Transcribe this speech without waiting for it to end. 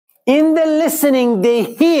In the listening, they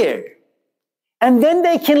hear. And then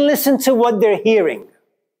they can listen to what they're hearing.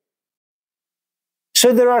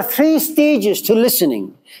 So there are 3 stages to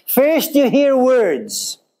listening. First, you hear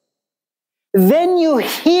words. Then you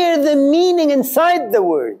hear the meaning inside the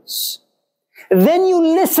words. Then you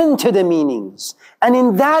listen to the meanings. And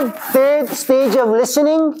in that 3rd stage of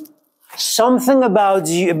listening, something about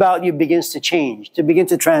you begins to change, to begin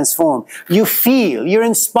to transform. You feel, you're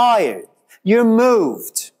inspired, you're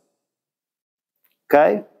moved.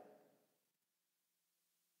 Okay?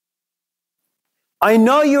 I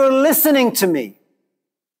know you're listening to me,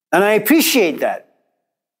 and I appreciate that.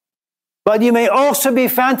 But you may also be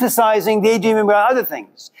fantasizing, daydreaming about other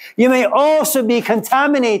things. You may also be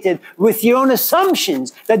contaminated with your own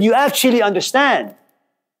assumptions that you actually understand.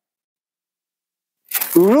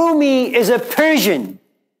 Rumi is a Persian.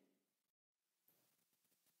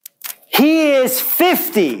 He is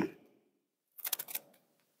 50.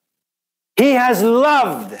 He has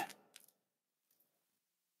loved.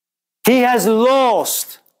 He has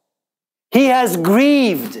lost. He has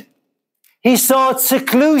grieved. He sought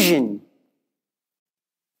seclusion.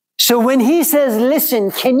 So when he says,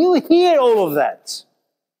 listen, can you hear all of that?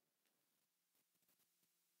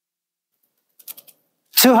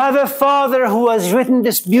 To have a father who has written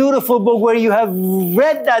this beautiful book where you have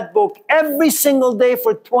read that book every single day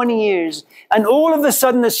for 20 years, and all of a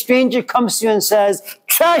sudden a stranger comes to you and says,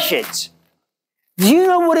 trash it. Do you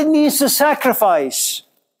know what it means to sacrifice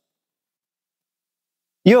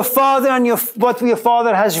your father and what your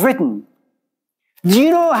father has written? Do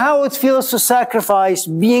you know how it feels to sacrifice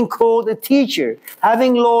being called a teacher,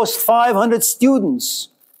 having lost 500 students,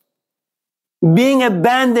 being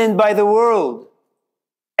abandoned by the world,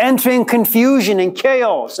 entering confusion and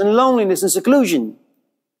chaos and loneliness and seclusion?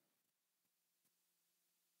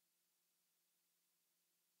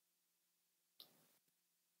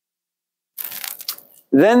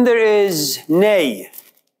 Then there is nay.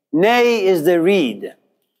 Nay is the reed.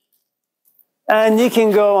 And you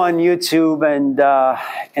can go on YouTube and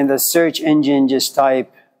in the search engine just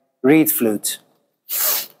type reed flute.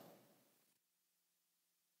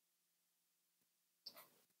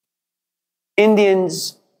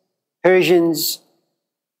 Indians, Persians,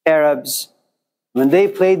 Arabs, when they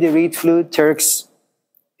play the reed flute, Turks,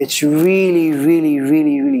 it's really, really,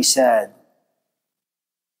 really, really sad.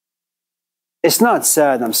 It's not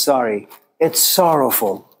sad, I'm sorry. It's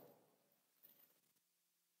sorrowful.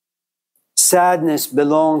 Sadness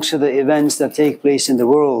belongs to the events that take place in the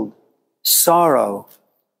world. Sorrow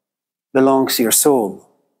belongs to your soul.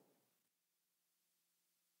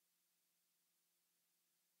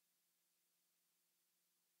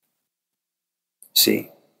 See?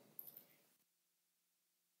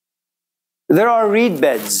 There are reed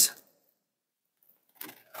beds.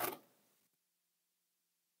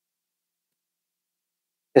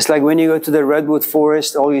 It's like when you go to the redwood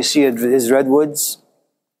forest, all you see is redwoods.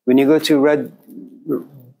 When you go to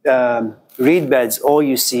reed beds, all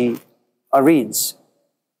you see are reeds.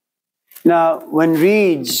 Now, when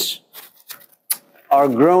reeds are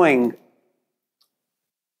growing,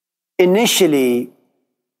 initially,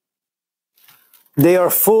 they are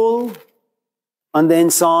full on the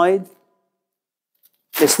inside.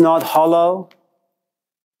 It's not hollow.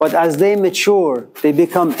 But as they mature, they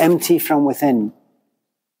become empty from within.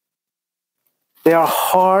 They are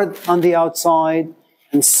hard on the outside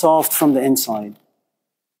and soft from the inside.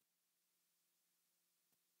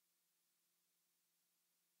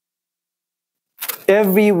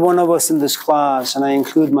 Every one of us in this class, and I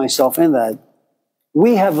include myself in that,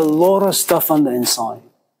 we have a lot of stuff on the inside.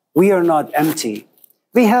 We are not empty.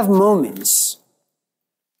 We have moments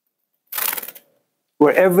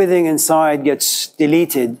where everything inside gets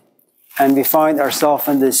deleted and we find ourselves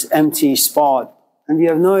in this empty spot and we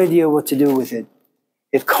have no idea what to do with it.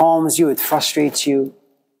 It calms you, it frustrates you,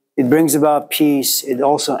 it brings about peace, it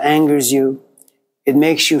also angers you, it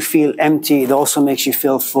makes you feel empty, it also makes you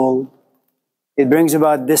feel full. It brings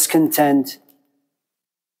about discontent.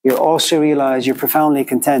 You also realize you're profoundly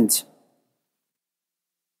content.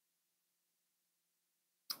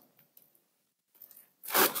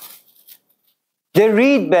 The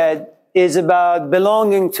reed bed is about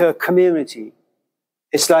belonging to a community.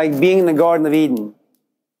 It's like being in the Garden of Eden.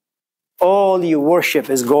 All you worship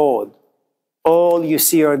is God. All you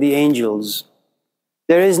see are the angels.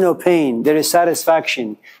 There is no pain. There is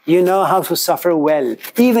satisfaction. You know how to suffer well,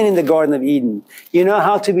 even in the Garden of Eden. You know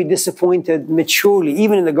how to be disappointed maturely,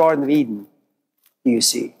 even in the Garden of Eden. You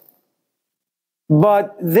see.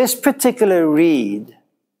 But this particular reed,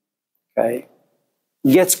 okay,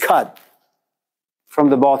 gets cut from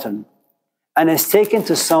the bottom and is taken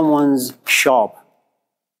to someone's shop.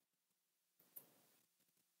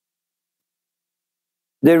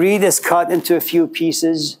 The reed is cut into a few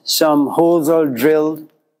pieces. Some holes are drilled.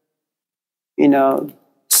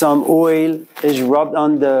 Some oil is rubbed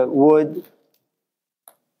on the wood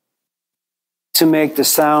to make the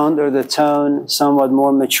sound or the tone somewhat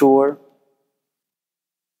more mature.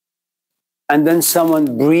 And then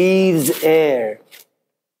someone breathes air,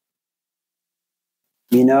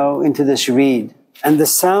 into this reed. And the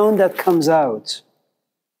sound that comes out,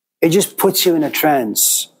 it just puts you in a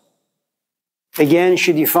trance. Again,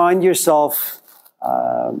 should you find yourself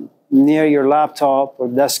near your laptop or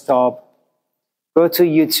desktop, go to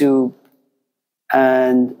YouTube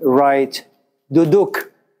and write duduk.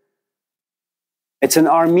 It's an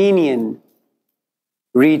Armenian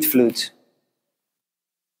reed flute.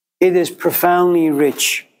 It is profoundly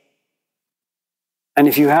rich. And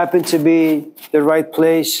if you happen to be the right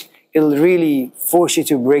place, it'll really force you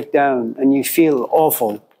to break down and you feel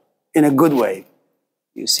awful in a good way,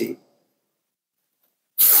 you see.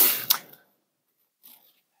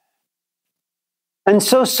 And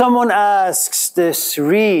so someone asks this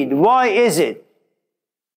reed, why is it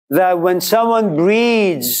that when someone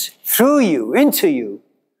breathes through you, into you,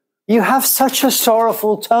 you have such a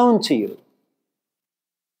sorrowful tone to you?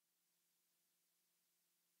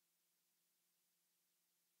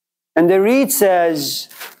 And the reed says,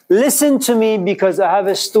 listen to me because I have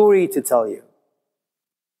a story to tell you.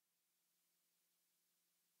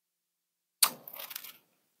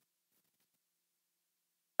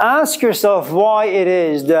 Ask yourself why it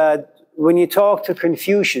is that when you talk to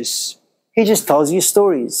Confucius, he just tells you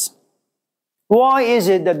stories. Why is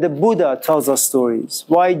it that the Buddha tells us stories?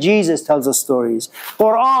 Why Jesus tells us stories?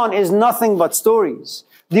 Quran is nothing but stories.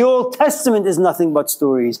 The Old Testament is nothing but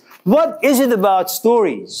stories. What is it about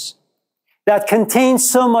stories that contains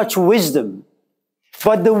so much wisdom,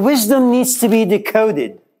 but the wisdom needs to be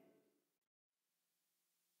decoded?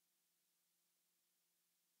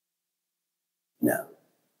 No.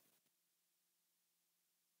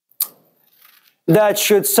 That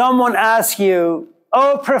should someone ask you,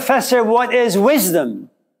 oh, professor, what is wisdom?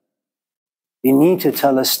 You need to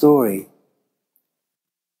tell a story.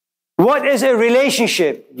 What is a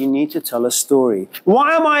relationship? You need to tell a story.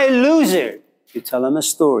 Why am I a loser? You tell them a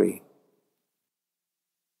story.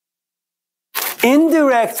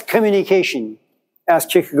 Indirect communication, as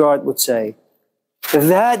Kierkegaard would say,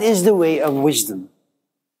 that is the way of wisdom.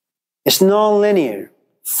 It's non-linear.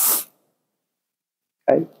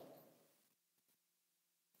 Okay?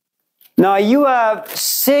 Now you have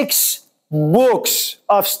 6 books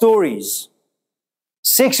of stories,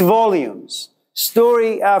 6 volumes,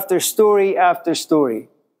 story after story after story.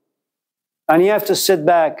 And you have to sit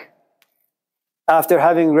back after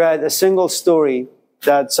having read a single story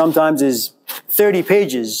that sometimes is 30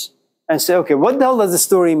 pages and say, okay, what the hell does the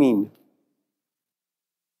story mean?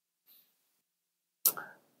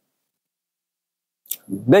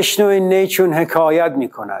 بشنوین نیچون حکایت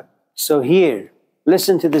میکند. So here,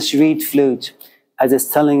 listen to this reed flute as it's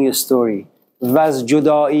telling you a story. وز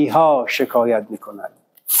جدایی ها شکایت میکند.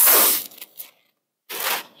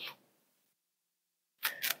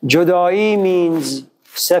 Judai means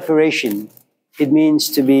separation. It means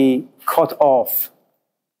to be cut off.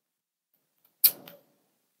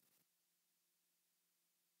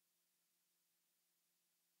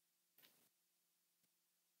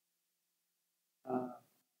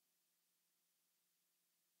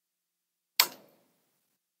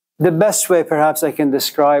 The best way perhaps I can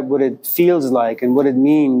describe what it feels like and what it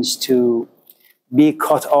means to be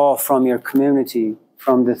cut off from your community,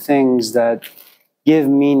 from the things that give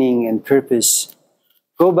meaning and purpose.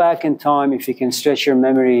 Go back in time, if you can stretch your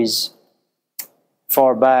memories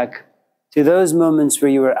far back, to those moments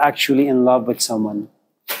where you were actually in love with someone.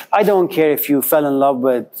 I don't care if you fell in love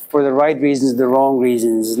with, for the right reasons, the wrong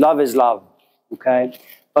reasons. Love is love, okay?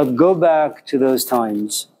 But go back to those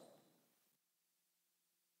times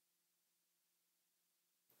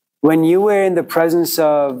when you were in the presence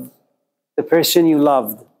of the person you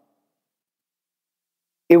loved.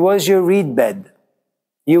 It was your reed bed.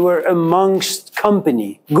 You were amongst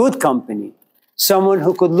company, good company, someone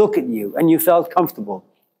who could look at you and you felt comfortable.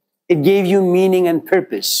 It gave you meaning and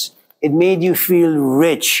purpose. It made you feel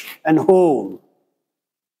rich and whole.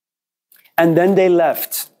 And then they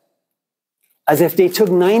left, as if they took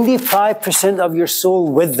 95% of your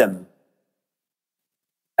soul with them.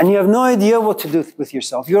 And you have no idea what to do with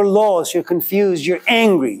yourself. You're lost, you're confused, you're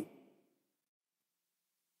angry.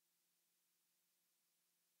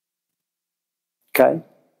 Okay?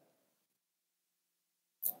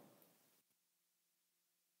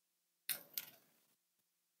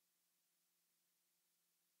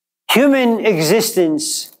 Human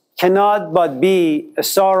existence cannot but be a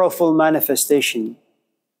sorrowful manifestation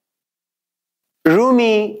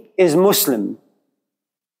Rumi is Muslim.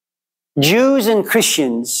 Jews and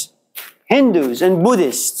Christians, Hindus and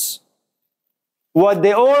Buddhists, what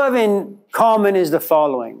they all have in common is the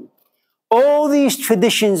following. All these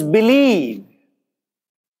traditions believe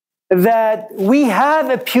that we have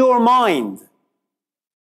a pure mind.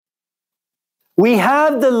 We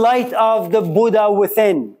have the light of the Buddha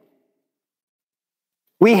within.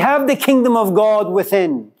 We have the kingdom of God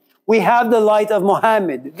within. We have the light of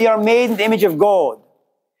Muhammad. We are made in the image of God.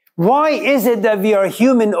 Why is it that we are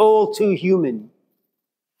human, all too human?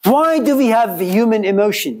 Why do we have human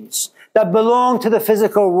emotions that belong to the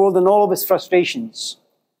physical world and all of its frustrations?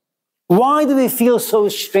 Why do we feel so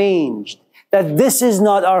strange that this is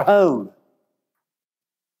not our home?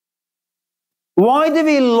 Why do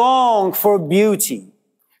we long for beauty,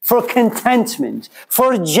 for contentment,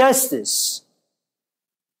 for justice?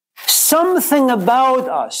 Something about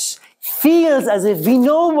us feels as if we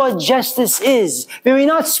know what justice is. We may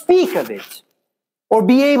not speak of it or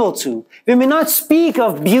be able to. We may not speak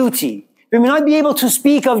of beauty. We may not be able to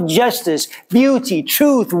speak of justice, beauty,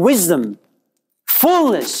 truth, wisdom,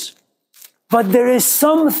 fullness. But there is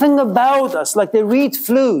something about us, like the reed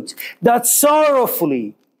flute, that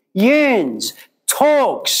sorrowfully yearns,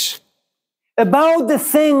 talks about the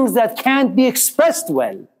things that can't be expressed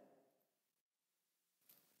well.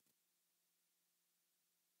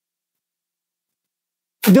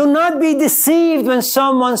 Do not be deceived when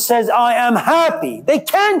someone says, I am happy. They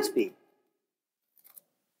can't be.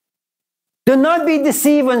 Do not be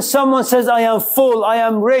deceived when someone says, I am full, I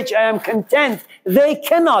am rich, I am content. They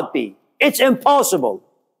cannot be. It's impossible.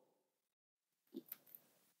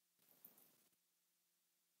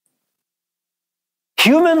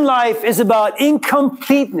 Human life is about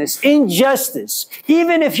incompleteness, injustice.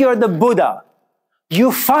 Even if you're the Buddha,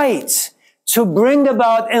 you fight to bring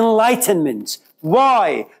about enlightenment.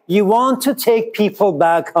 Why? You want to take people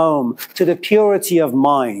back home to the purity of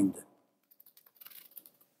mind.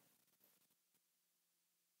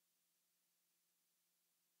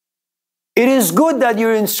 It is good that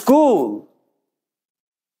you're in school,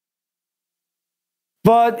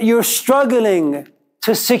 but you're struggling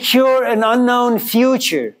to secure an unknown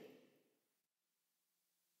future.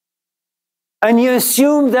 And you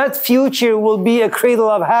assume that future will be a cradle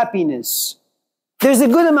of happiness. There's a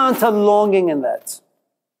good amount of longing in that.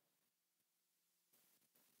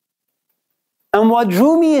 And what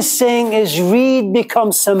Rumi is saying is reed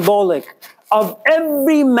becomes symbolic of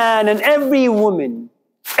every man and every woman,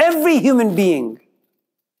 every human being,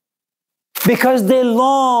 because they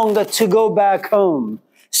long to go back home.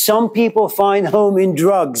 Some people find home in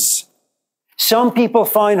drugs. Some people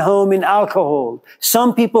find home in alcohol.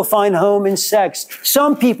 Some people find home in sex.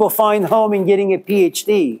 Some people find home in getting a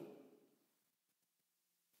PhD.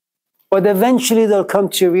 But eventually they'll come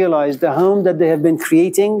to realize the home that they have been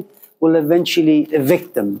creating will eventually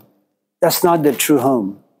evict them. That's not their true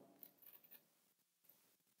home.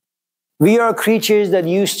 We are creatures that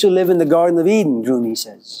used to live in the Garden of Eden, Rumi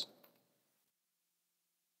says.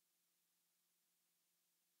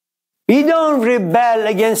 You don't rebel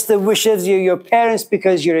against the wishes of your parents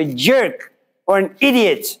because you're a jerk or an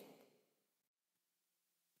idiot.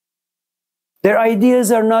 Their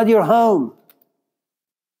ideas are not your home.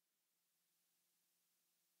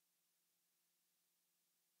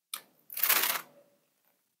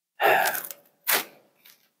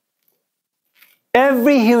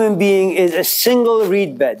 Every human being is a single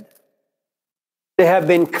reed bed. They have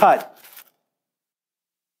been cut.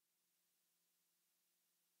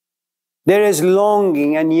 There is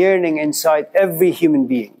longing and yearning inside every human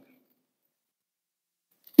being.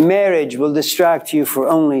 Marriage will distract you for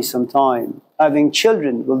only some time. Having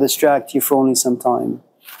children will distract you for only some time.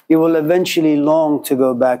 You will eventually long to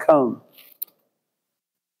go back home.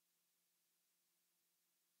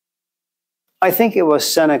 I think it was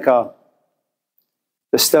Seneca,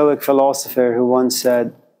 the Stoic philosopher, who once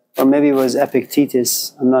said, or maybe it was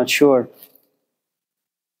Epictetus, I'm not sure.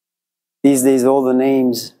 These days all the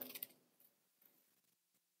names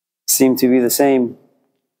seem to be the same.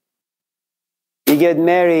 You get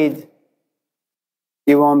married,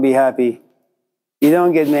 you won't be happy. You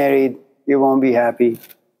don't get married, you won't be happy.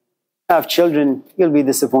 Have children, you'll be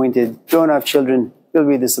disappointed. Don't have children, you'll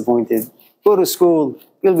be disappointed. Go to school,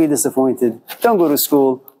 you'll be disappointed. Don't go to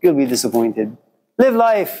school, you'll be disappointed. Live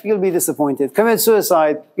life, you'll be disappointed. Commit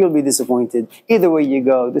suicide, you'll be disappointed. Either way you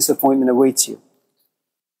go, disappointment awaits you.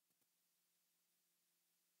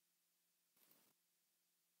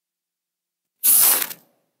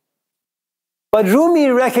 But Rumi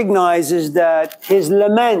recognizes that his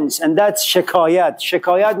laments, and that's shikayat.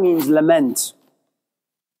 Shikayat means lament.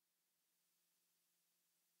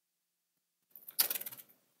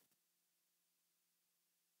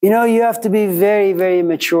 You know, you have to be very, very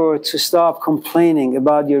mature to stop complaining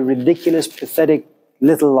about your ridiculous, pathetic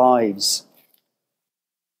little lives.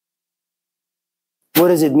 What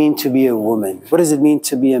does it mean to be a woman? What does it mean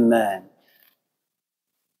to be a man?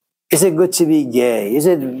 Is it good to be gay?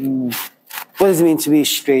 What does it mean to be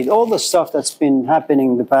straight? All the stuff that's been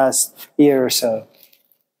happening the past year or so.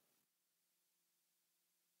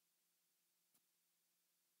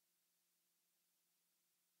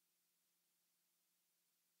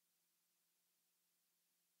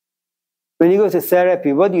 When you go to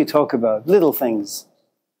therapy, what do you talk about? Little things.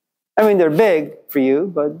 I mean, they're big for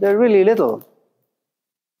you, but they're really little.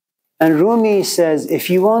 And Rumi says, if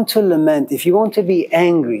you want to lament, if you want to be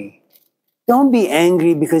angry, don't be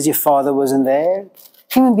angry because your father wasn't there.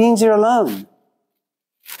 Human beings are alone.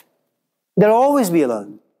 They'll always be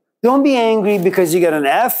alone. Don't be angry because you got an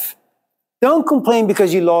F. Don't complain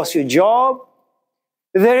because you lost your job.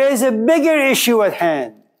 There is a bigger issue at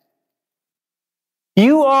hand.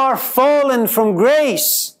 You are fallen from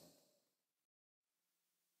grace.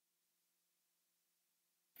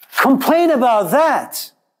 Complain about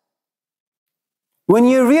that. When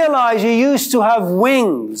you realize you used to have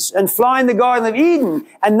wings and fly in the Garden of Eden,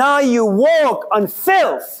 and now you walk on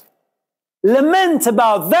filth, lament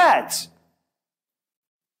about that.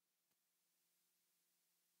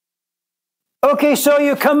 Okay, so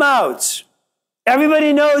you come out.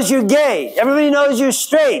 Everybody knows you're gay. Everybody knows you're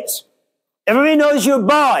straight. Everybody knows you're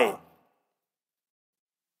bi.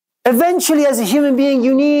 Eventually, as a human being,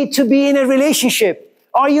 you need to be in a relationship.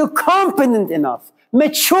 Are you competent enough,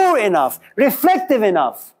 mature enough, reflective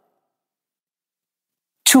enough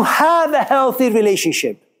to have a healthy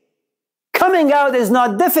relationship? Coming out is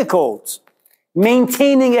not difficult.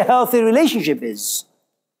 Maintaining a healthy relationship is.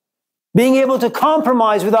 Being able to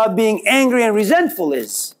compromise without being angry and resentful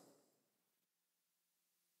is.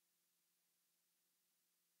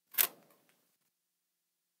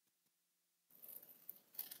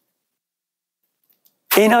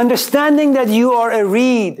 In understanding that you are a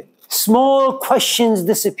reed, small questions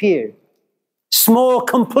disappear. Small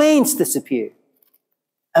complaints disappear.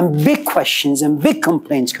 And big questions and big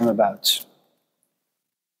complaints come about.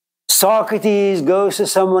 Socrates goes to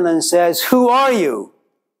someone and says, "Who are you?"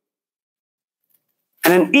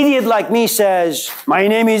 And an idiot like me says, "My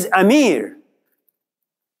name is Amir."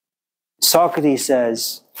 Socrates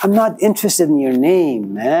says, "I'm not interested in your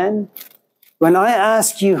name, man. When I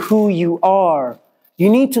ask you who you are, you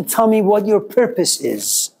need to tell me what your purpose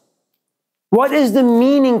is. What is the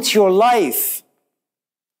meaning to your life?"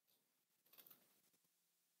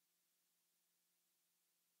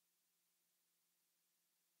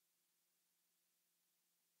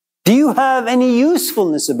 Do you have any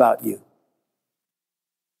usefulness about you?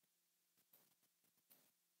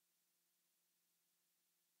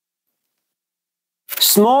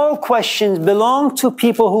 Small questions belong to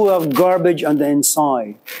people who have garbage on the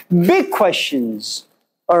inside. Big questions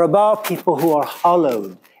are about people who are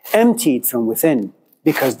hollowed, emptied from within,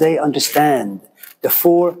 because they understand the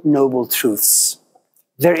Four Noble Truths.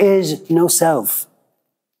 There is no self.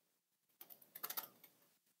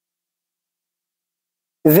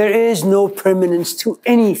 There is no permanence to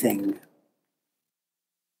anything.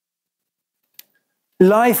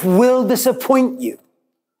 Life will disappoint you.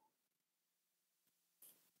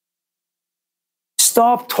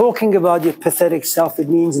 Stop talking about your pathetic self. It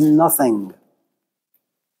means nothing.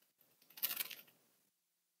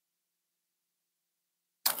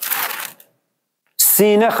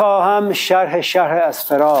 Sine khaham sharh az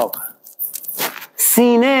faragh.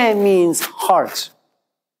 Sine means heart.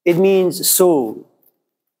 It means soul.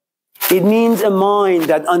 It means a mind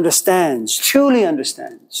that understands, truly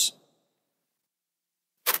understands.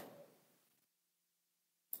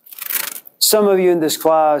 Some of you in this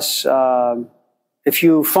class, if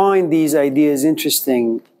you find these ideas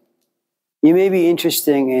interesting, you may be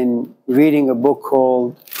interested in reading a book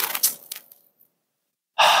called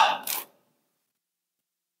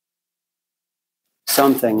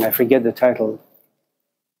something, I forget the title.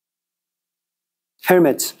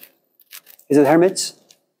 Hermit. Is it Hermit?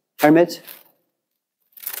 Hermit?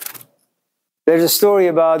 There's a story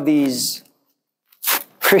about these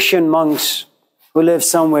Christian monks who live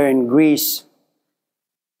somewhere in Greece,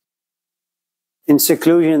 in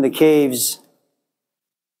seclusion in the caves.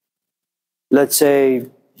 Let's say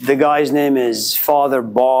the guy's name is Father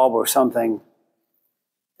Bob or something.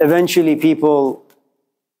 Eventually people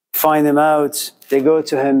find him out, they go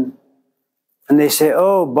to him and they say,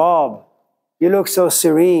 "Oh, Bob, you look so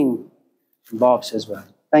serene." And Bob says, "Well,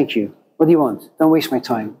 thank you. What do you want? Don't waste my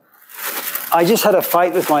time. I just had a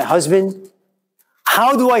fight with my husband.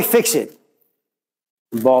 How do I fix it?"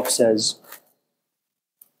 And Bob says,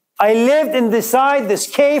 I lived inside this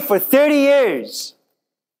cave for 30 years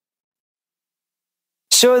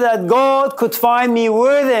so that God could find me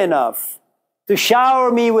worthy enough to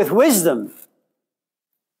shower me with wisdom.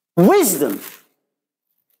 Wisdom.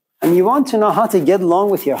 And you want to know how to get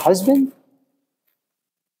along with your husband?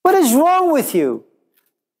 What is wrong with you?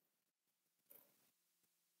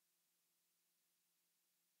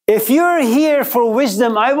 If you're here for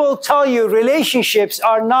wisdom, I will tell you, relationships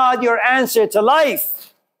are not your answer to life.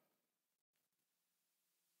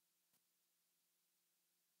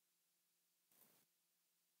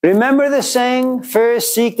 Remember the saying,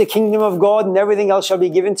 first seek the kingdom of God and everything else shall be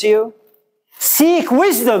given to you? Seek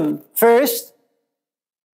wisdom first,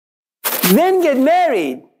 then get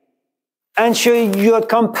married. And should your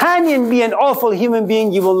companion be an awful human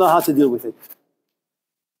being, you will know how to deal with it.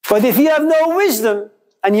 But if you have no wisdom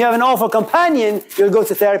and you have an awful companion, you'll go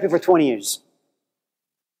to therapy for 20 years.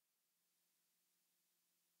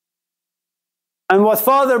 And what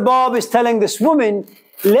Father Bob is telling this woman,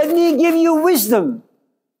 let me give you wisdom.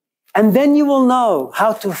 And then you will know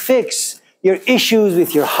how to fix your issues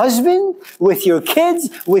with your husband, with your kids,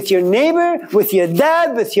 with your neighbor, with your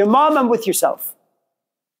dad, with your mom, and with yourself.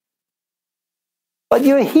 But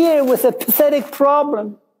you're here with a pathetic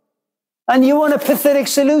problem, and you want a pathetic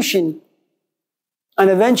solution. And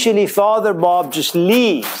eventually Father Bob just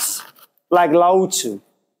leaves like Lao Tzu.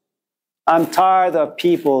 I'm tired of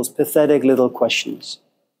people's pathetic little questions.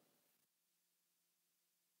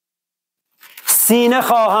 Sine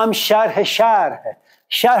khaham sharh sharh.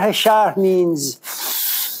 Sharh sharh means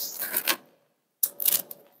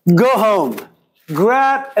go home,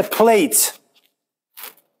 grab a plate,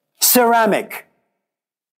 ceramic,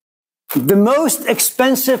 the most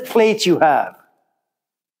expensive plate you have,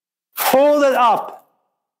 hold it up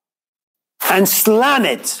and slam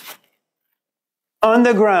it on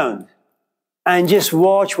the ground and just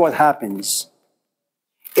watch what happens.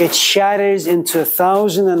 It shatters into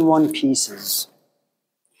 1,001 pieces.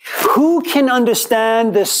 Who can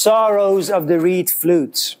understand the sorrows of the reed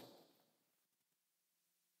flute?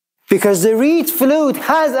 Because the reed flute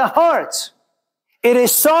has a heart. It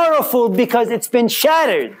is sorrowful because it's been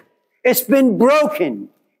shattered. It's been broken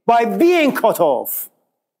by being cut off,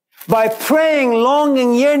 by praying,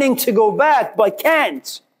 longing, yearning to go back, but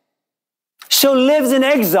can't. So lives in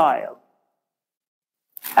exile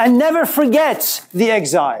and never forgets the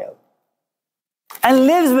exile and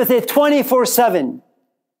lives with it 24/7.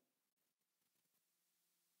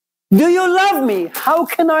 Do you love me? How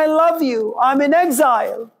can I love you? I'm in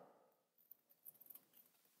exile.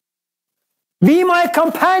 Be my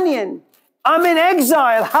companion. I'm in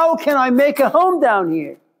exile. How can I make a home down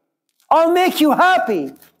here? I'll make you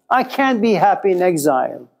happy. I can't be happy in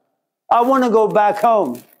exile. I want to go back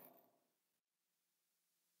home.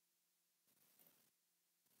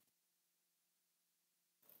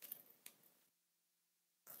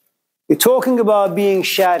 You're talking about being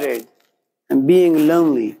shattered and being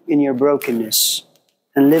lonely in your brokenness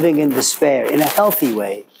and living in despair in a healthy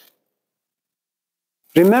way.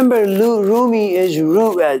 Remember, Rumi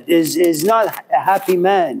is not a happy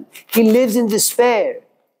man. He lives in despair.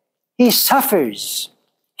 He suffers.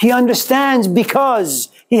 He understands because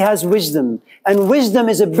he has wisdom. And wisdom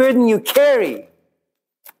is a burden you carry.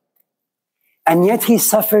 And yet he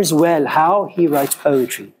suffers well. How? He writes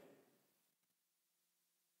poetry.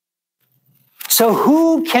 So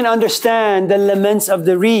who can understand the laments of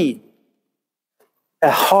the reed? A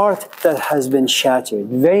heart that has been shattered,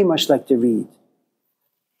 very much like the reed.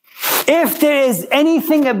 If there is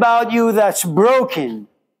anything about you that's broken,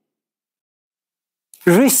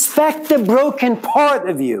 respect the broken part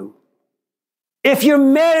of you. If your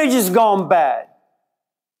marriage has gone bad,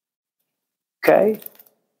 okay?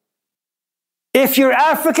 If you're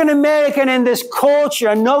African American in this culture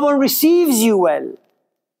and no one receives you well,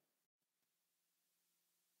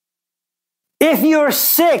 if you're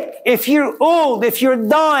sick, if you're old, if you're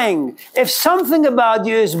dying, if something about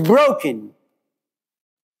you is broken,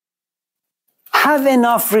 have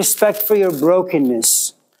enough respect for your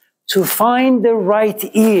brokenness to find the right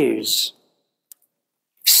ears.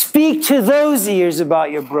 Speak to those ears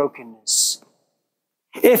about your brokenness.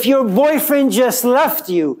 If your boyfriend just left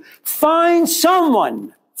you, find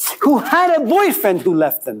someone who had a boyfriend who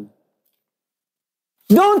left them.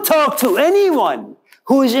 Don't talk to anyone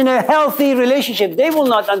who is in a healthy relationship. They will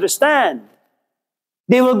not understand.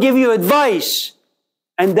 They will give you advice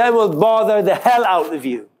and that will bother the hell out of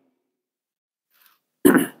you.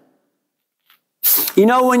 You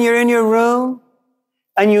know when you're in your room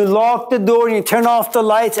and you lock the door and you turn off the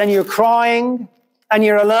lights and you're crying and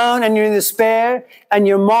you're alone and you're in despair and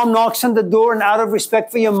your mom knocks on the door, and out of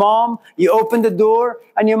respect for your mom, you open the door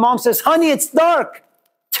and your mom says, honey, it's dark.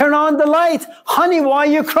 Turn on the light. Honey, why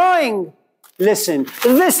are you crying? Listen,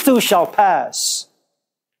 this too shall pass.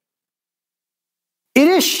 It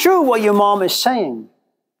is true what your mom is saying,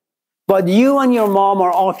 but you and your mom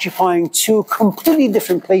are occupying two completely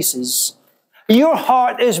different places. Your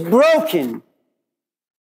heart is broken.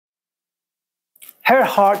 Her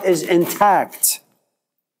heart is intact,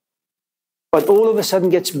 but all of a sudden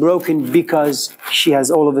gets broken because she has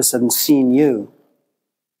all of a sudden seen you.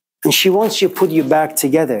 And she wants to put you back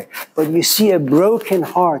together. But you see, a broken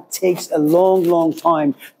heart takes a long, long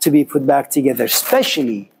time to be put back together,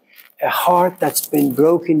 especially a heart that's been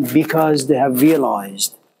broken because they have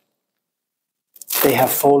realized they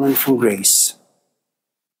have fallen from grace.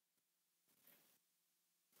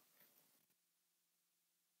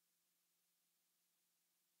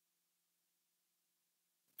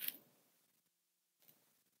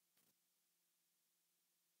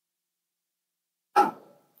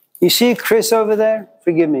 You see Chris over there?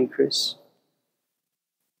 Forgive me, Chris.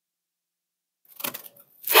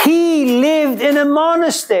 He lived in a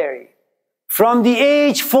monastery from the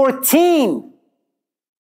age 14.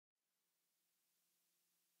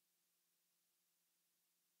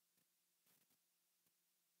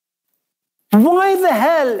 Why the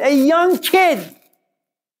hell a young kid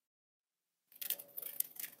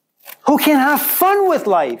who can have fun with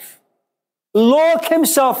life lock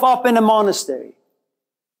himself up in a monastery?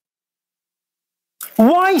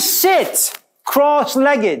 Why sit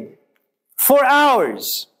cross-legged for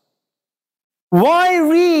hours? Why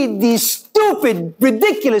read these stupid,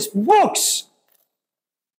 ridiculous books?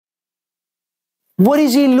 What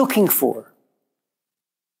is he looking for?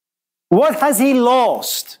 What has he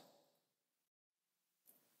lost?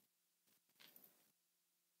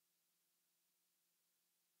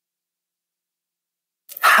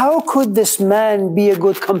 How could this man be a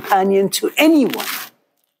good companion to anyone?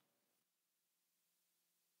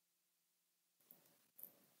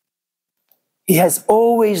 He has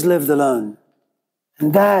always lived alone.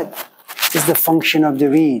 And that is the function of the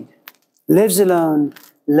reed. Lives alone,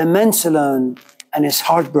 laments alone, and is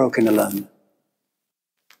heartbroken alone.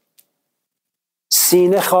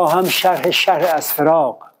 Sine khaham sharh as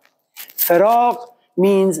firaq. Firaq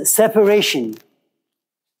means separation.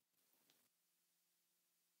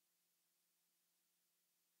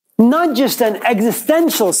 Not just an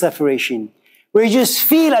existential separation, where you just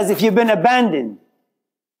feel as if you've been abandoned.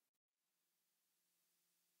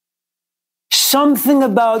 Something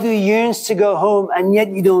about you yearns to go home, and yet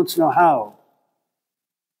you don't know how.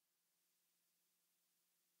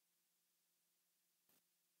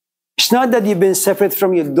 It's not that you've been separate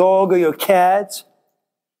from your dog or your cat,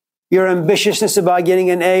 your ambitiousness about getting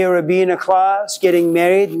an A or a B in a class, getting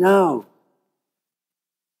married. No.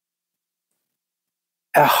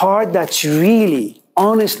 A heart that's really,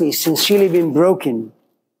 honestly, sincerely been broken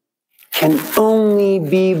can only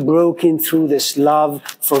be broken through this love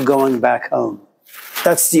for going back home.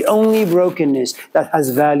 That's the only brokenness that has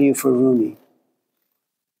value for Rumi.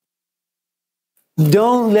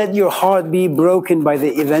 Don't let your heart be broken by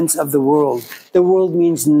the events of the world. The world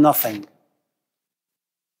means nothing.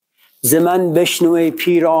 زمن بشنو ای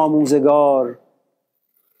پیر آموزگار،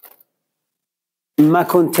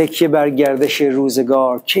 مکن تکیه بر گردش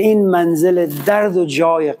روزگار، که این منزل درد و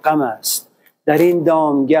جای غم است، در این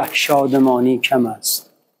دامگه شادمانی کم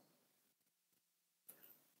است.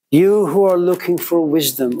 You who are looking for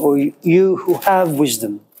wisdom, or you who have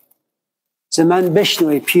wisdom, زمن بشنو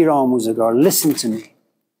ای پیر آموزگار, listen to me.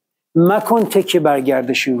 مکن تکیه بر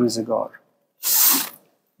گردش روزگار.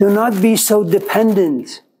 Do not be so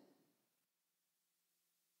dependent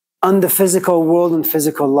on the physical world and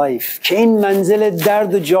physical life. که این منزل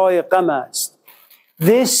درد و جای غم است.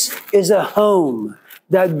 This is a home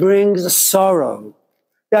that brings sorrow,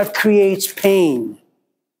 that creates pain.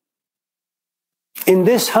 In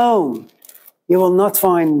this home, you will not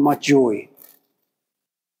find much joy.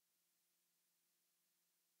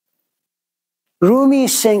 Rumi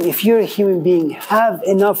is saying, if you're a human being, have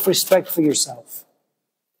enough respect for yourself.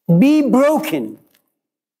 Be broken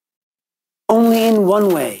only in one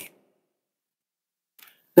way.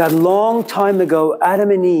 That long time ago, Adam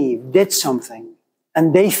and Eve did something and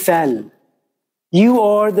they fell. You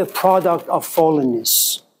are the product of fallenness.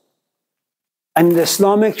 And in the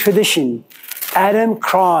Islamic tradition, Adam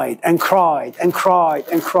cried and cried and cried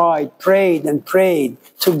and cried, prayed and prayed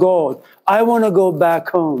to God. I want to go back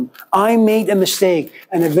home. I made a mistake.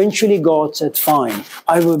 And eventually God said, fine,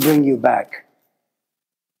 I will bring you back.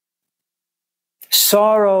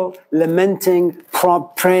 Sorrow, lamenting,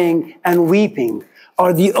 praying, and weeping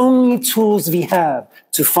are the only tools we have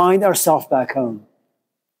to find ourselves back home.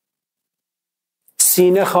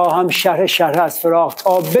 سینه خواهم شرح از فراق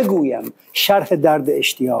تا بگویم شرح درد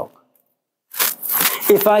اشتیاق.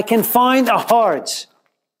 If I can find a heart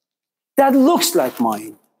that looks like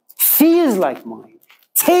mine, feels like mine,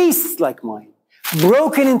 tastes like mine,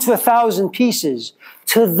 broken into 1,000 pieces,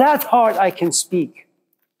 to that heart I can speak.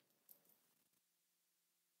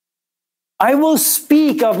 I will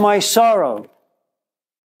speak of my sorrow.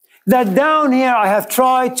 That down here I have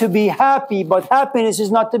tried to be happy, but happiness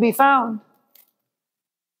is not to be found.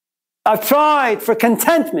 I've tried for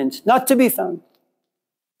contentment, not to be found.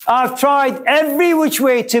 I've tried every which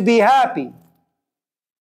way to be happy.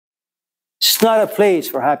 It's not a place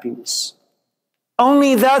for happiness.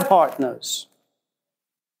 Only that heart knows.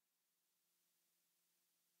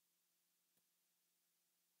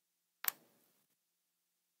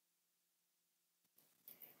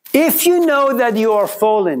 If you know that you are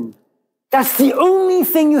fallen, that's the only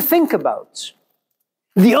thing you think about.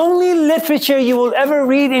 The only literature you will ever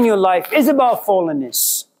read in your life is about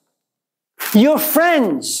fallenness. Your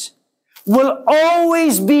friends will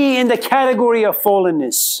always be in the category of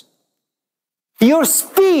fallenness. Your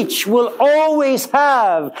speech will always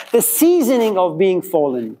have the seasoning of being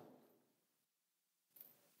fallen.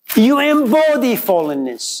 You embody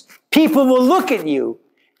fallenness. People will look at you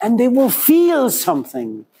and they will feel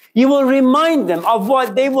something. You will remind them of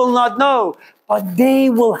what they will not know, but they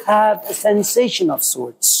will have a sensation of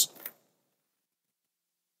sorts.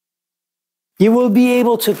 You will be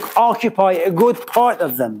able to occupy a good part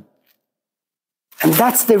of them. And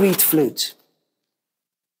that's the reed flute.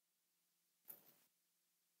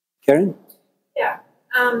 Karen? Yeah.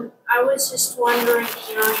 I was just wondering,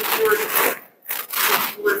 you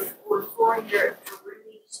were referring to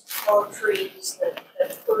Rumi's poetry,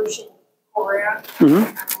 the Persian Korea.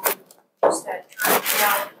 Use that term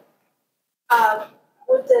now.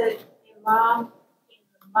 Would the Imam in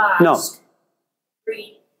the mosque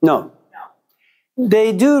read? No.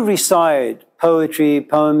 They do recite poetry,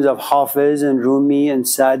 poems of Hafiz and Rumi and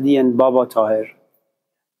Sa'di and Baba Tahir.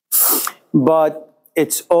 But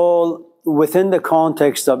it's all within the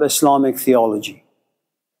context of Islamic theology.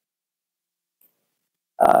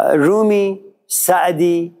 Rumi,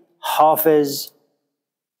 Sa'di, Hafiz,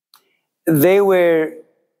 they were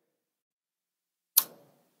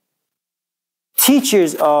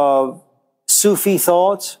teachers of Sufi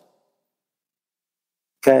thought.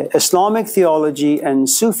 Okay, Islamic theology and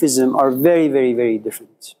Sufism are very, very, very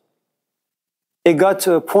different. It got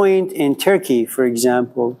to a point in Turkey, for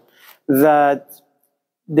example, that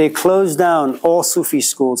they closed down all Sufi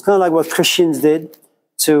schools, kind of like what Christians did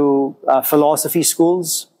to philosophy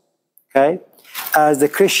schools. Okay, as the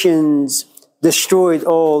Christians destroyed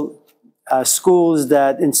all schools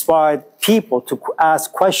that inspired people to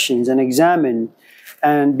ask questions and examine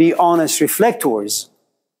and be honest reflectors.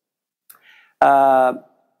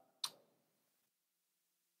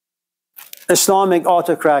 Islamic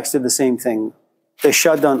autocrats did the same thing. They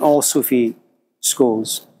shut down all Sufi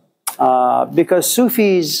schools. Because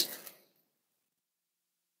Sufis,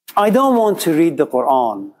 I don't want to read the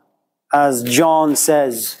Quran, as John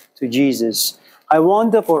says to Jesus. I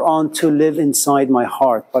want the Quran to live inside my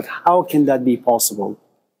heart, but how can that be possible?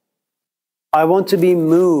 I want to be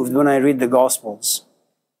moved when I read the Gospels.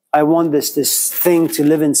 I want this thing to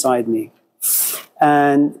live inside me.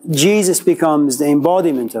 And Jesus becomes the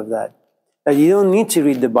embodiment of that. That you don't need to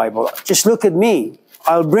read the Bible. Just look at me.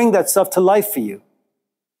 I'll bring that stuff to life for you.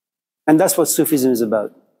 And that's what Sufism is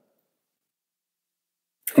about.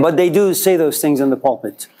 But they do say those things in the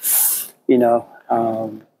pulpit. Yeah.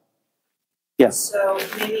 So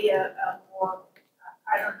maybe a more,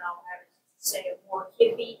 I don't know how to say, a more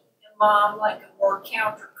hippie imam, like a more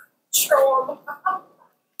countercultural imam.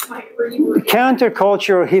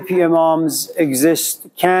 Countercultural hippie imams exist,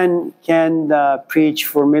 can preach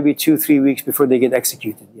for maybe 2-3 weeks before they get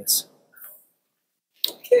executed, yes.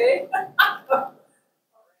 Okay.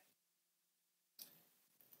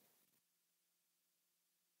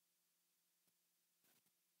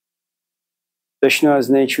 دشنو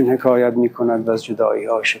از نی چون حکایت می کند و از جدایی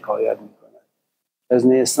ها شکایت می کند. از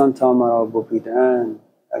نیستان تا مرا ببیدن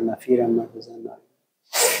در نفیرم مردزن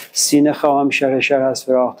سینه خواهم شرح از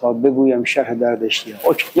فراق تا بگویم شرح درد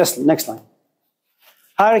اشتیاق. Okay, yes, next line.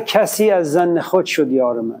 هر کسی از زن خود شد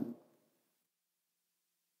یار من.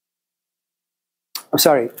 I'm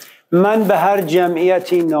sorry. من به هر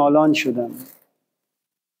جمعیتی نالان شدم.